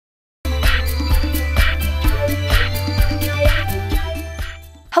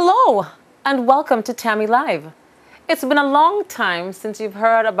Hello and welcome to Tammy Live. It's been a long time since you've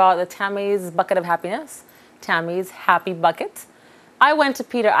heard about the Tammy's Bucket of Happiness, Tammy's Happy Bucket. I went to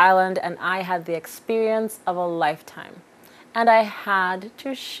Peter Island and I had the experience of a lifetime. And I had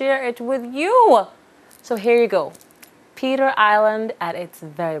to share it with you. So here you go. Peter Island at its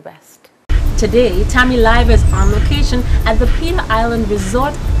very best. Today, Tammy Live is on location at the Peter Island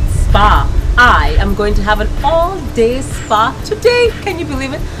Resort Spa. I am going to have an all-day spa today. Can you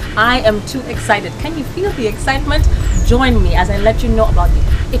believe it? I am too excited. Can you feel the excitement? Join me as I let you know about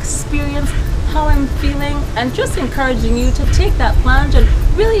the experience, how I'm feeling, and just encouraging you to take that plunge and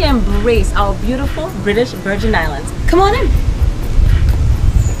really embrace our beautiful British Virgin Islands. Come on in.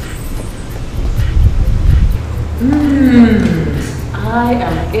 I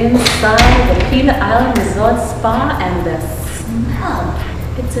am inside the Peter Island Resort Spa and the smell.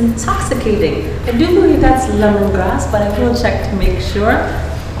 It's intoxicating. I do believe that's lemongrass, but I will check to make sure.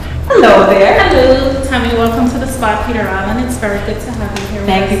 Hello there. Hello, Tammy. Welcome to the spa, Peter Island. It's very good to have you here.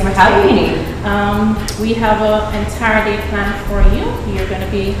 Thank you for having me. We have an entire day planned for you. You're going to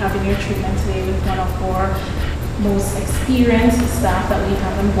be having your treatment today with one of our most experienced staff that we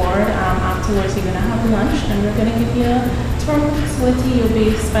have on board. Afterwards, you're going to have lunch, and we're going to give you a tour of the facility. You'll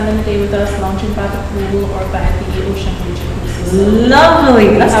be spending the day with us, lounging by the pool or by the ocean beach.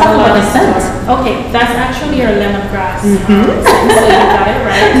 Lovely. Let's talk about the scent. Okay, that's actually your lemongrass scent, so you got it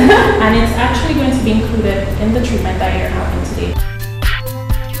right. And it's actually going to be included in the treatment that you're having today.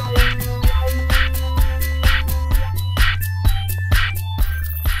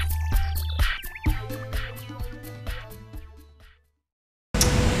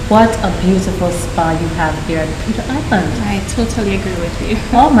 What a beautiful spa you have here at Peter Island. I totally agree with you.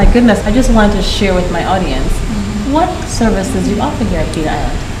 Oh my goodness, I just wanted to share with my audience. What services you offer here at Peter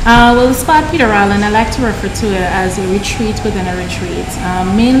Island? Well, the spa at Peter Island, I like to refer to it as a retreat within a retreat,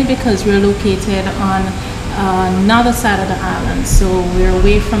 mainly because we're located on another side of the island, so we're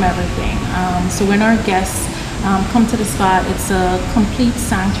away from everything. So when our guests come to the spa, it's a complete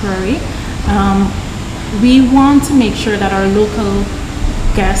sanctuary. We want to make sure that our local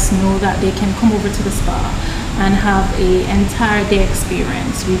guests know that they can come over to the spa and have an entire day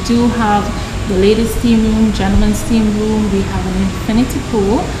experience. We do have the ladies' steam room, gentlemen's steam room. We have an infinity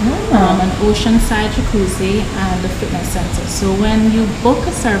pool, an oceanside jacuzzi, and a fitness center. So when you book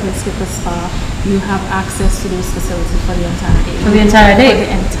a service with the spa, you have access to those facilities for the entire day. For the entire day? For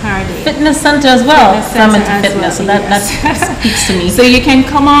the entire day. Fitness center as well. I'm into fitness, so that speaks to me. So you can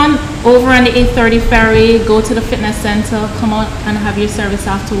come on over on the 8:30 ferry, go to the fitness center, come on and have your service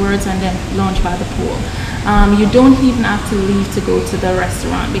afterwards, and then lounge by the pool. You don't even have to leave to go to the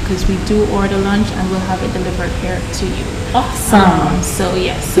restaurant because we do order lunch and we'll have it delivered here to you. Awesome. So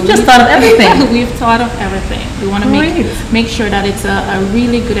yes. So we just thought of everything. We've thought of everything. We want to make sure that it's a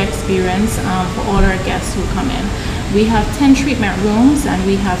really good experience for all our guests who come in. We have 10 treatment rooms and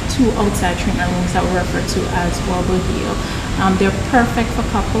we have 2 outside treatment rooms that we refer to as Warble Heel. They're perfect for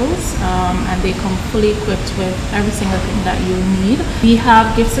couples and they come fully equipped with every single thing that you need. We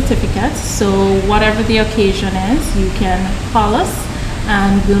have gift certificates, so whatever the occasion is, you can call us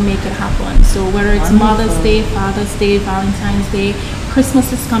and we'll make it happen. So whether it's Mother's Day, Father's Day, Valentine's Day,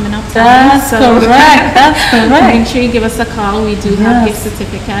 Christmas is coming up. That's correct. That's correct. Make sure you give us a call. We do have gift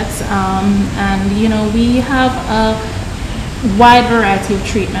certificates, and you know we have a wide variety of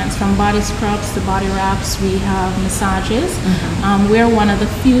treatments, from body scrubs to body wraps. We have massages. We're one of the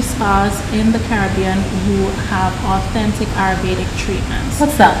few spas in the Caribbean who have authentic Ayurvedic treatments.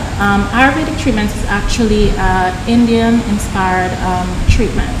 What's that? Ayurvedic treatments is actually Indian-inspired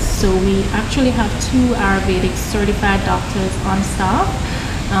treatments. So we actually have 2 Ayurvedic certified doctors on staff.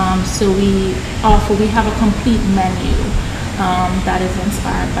 So we have a complete menu that is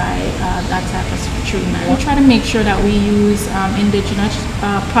inspired by that type of treatment. We try to make sure that we use indigenous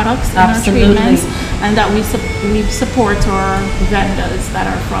products in our treatments and that we support our vendors that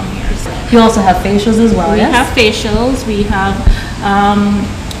are from here. So you also have facials as well, We have facials. We have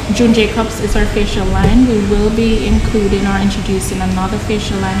June Jacobs is our facial line. We will be including or introducing another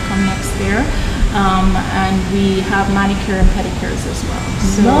facial line come next year. And we have manicure and pedicures as well.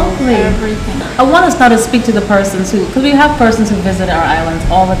 So lovely. Everything. I want us now to speak to the persons who, because we have persons who visit our islands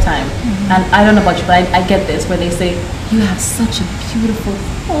all the time. And I don't know about you, but I get this, where they say, you have such a beautiful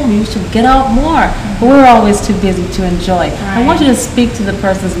home, you should get out more. But we're always too busy to enjoy. I want you to speak to the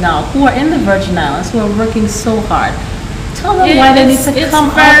persons now who are in the Virgin Islands, who are working so hard. Tell them why they need to come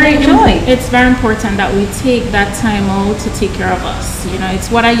out and enjoy. It's very important that we take that time out to take care of us. You know,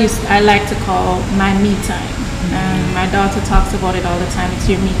 it's what I like to call my me time. And my daughter talks about it all the time. It's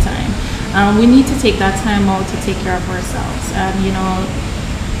your me time. We need to take that time out to take care of ourselves. And you know,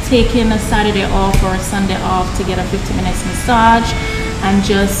 taking a Saturday off or a Sunday off to get a 50 minutes massage and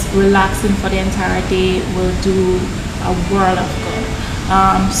just relaxing for the entire day will do a world of good.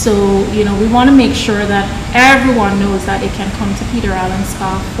 So, you know, we want to make sure that everyone knows that it can come to Peter Island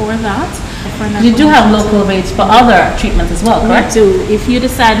Spa for that. You do have local rates for other treatments as well, correct? We do. If you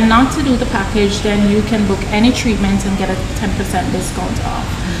decide not to do the package, then you can book any treatment and get a 10% discount off.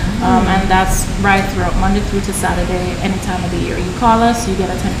 And that's right throughout Monday through to Saturday, any time of the year. You call us, you get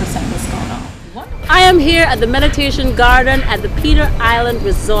a 10% discount off. I am here at the Meditation Garden at the Peter Island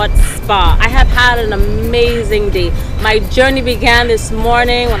Resort Spa. I have had an amazing day. My journey began this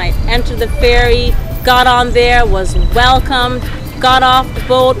morning when I entered the ferry, got on there, was welcomed, got off the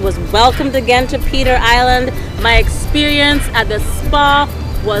boat, was welcomed again to Peter Island. My experience at the spa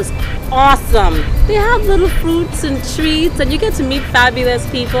was awesome. They have little fruits and treats and you get to meet fabulous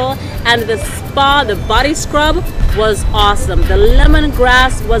people, and the spa, the body scrub was awesome. The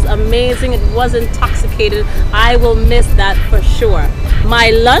lemongrass was amazing. It was intoxicated. I will miss that for sure.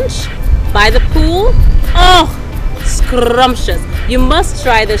 My lunch by the pool, oh, scrumptious. You must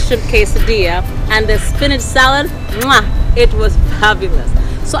try the shrimp quesadilla and the spinach salad. Mwah, it was fabulous.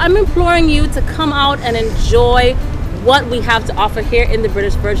 So I'm imploring you to come out and enjoy what we have to offer here in the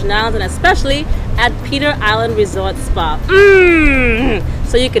British Virgin Islands, and especially at Peter Island Resort Spa.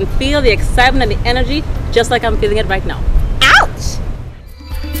 So you can feel the excitement and the energy just like I'm feeling it right now.